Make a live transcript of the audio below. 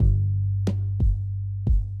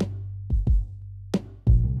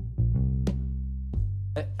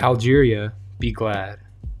Algeria be glad.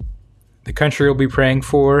 The country we'll be praying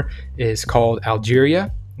for is called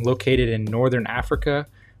Algeria, located in northern Africa,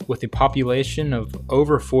 with a population of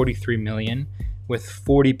over 43 million, with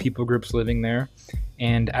 40 people groups living there.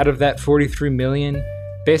 And out of that 43 million,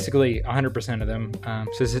 basically 100% of them,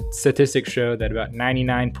 statistics show that about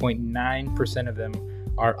 99.9% of them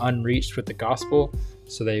are unreached with the gospel.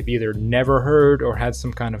 So they've either never heard or had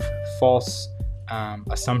some kind of false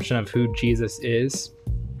assumption of who Jesus is,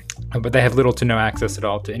 but they have little to no access at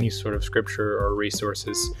all to any sort of scripture or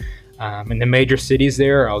resources. And the major cities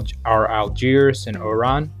there are Algiers and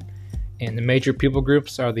Oran. And the major people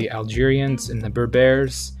groups are the Algerians and the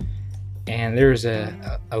Berbers. And there's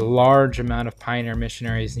a large amount of pioneer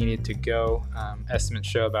missionaries needed to go. Estimates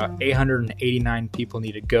show about 889 people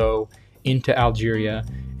need to go into Algeria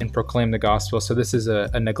and proclaim the gospel. So this is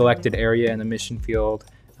a neglected area in the mission field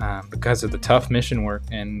because of the tough mission work.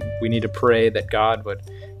 And we need to pray that God would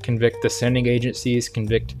convict the sending agencies,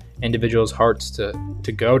 convict individuals' hearts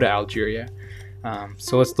to go to Algeria.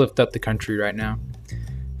 So let's lift up the country right now.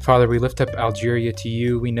 Father, we lift up Algeria to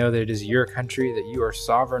you. We know that it is your country, that you are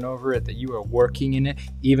sovereign over it, that you are working in it,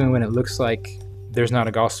 even when it looks like there's not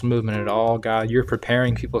a gospel movement at all. God, you're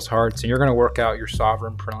preparing people's hearts, and you're going to work out your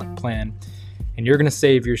sovereign plan, and you're going to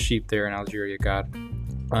save your sheep there in Algeria, God.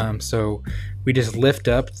 So we just lift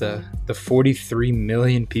up the 43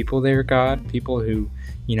 million people there, God, people who,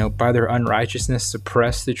 by their unrighteousness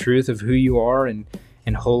suppress the truth of who you are and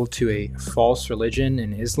hold to a false religion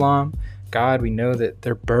in Islam. God, we know that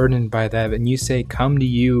they're burdened by that, and you say, "Come to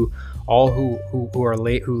you, all who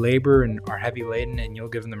labor and are heavy laden, and you'll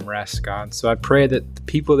give them rest." God, so I pray that the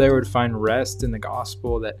people there would find rest in the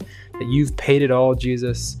gospel, that you've paid it all,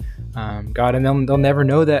 Jesus, God, and they'll never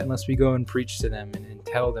know that unless we go and preach to them and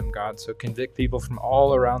tell them, God. So convict people from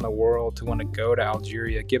all around the world to want to go to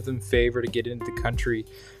Algeria, give them favor to get into the country,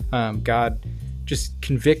 God. Just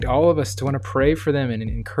convict all of us to want to pray for them and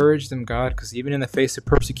encourage them, God, because even in the face of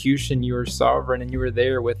persecution, you are sovereign and you are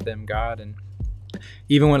there with them, God. And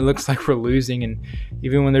even when it looks like we're losing and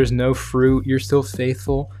even when there's no fruit, you're still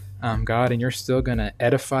faithful, God, and you're still going to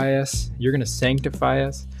edify us. You're going to sanctify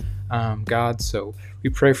us, God. So we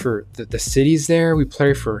pray for the cities there. We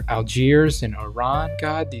pray for Algiers and Oran,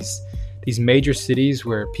 God, these major cities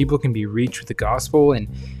where people can be reached with the gospel and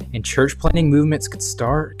church planting movements could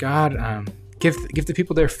start, God. Give the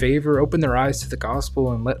people their favor, open their eyes to the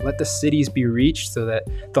gospel, and let the cities be reached so that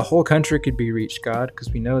the whole country could be reached, God,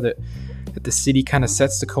 because we know that the city kind of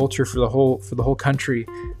sets the culture for the whole country.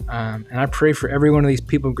 And I pray for every one of these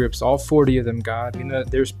people groups, all 40 of them, God. We know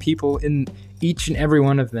that there's people in each and every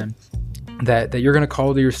one of them that you're going to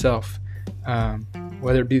call to yourself,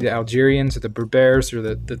 whether it be the Algerians or the Berbers or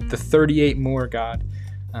the 38 more, God.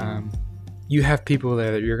 You have people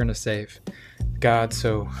there that you're going to save, God.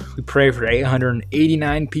 So we pray for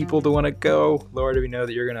 889 people to want to go. Lord, we know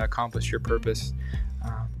that you're going to accomplish your purpose.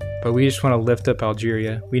 But we just want to lift up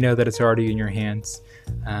Algeria. We know that it's already in your hands.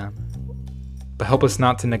 But help us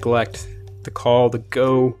not to neglect the call to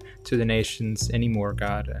go to the nations anymore,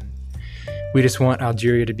 God. And we just want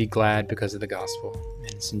Algeria to be glad because of the gospel.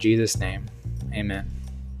 And it's in Jesus' name. Amen.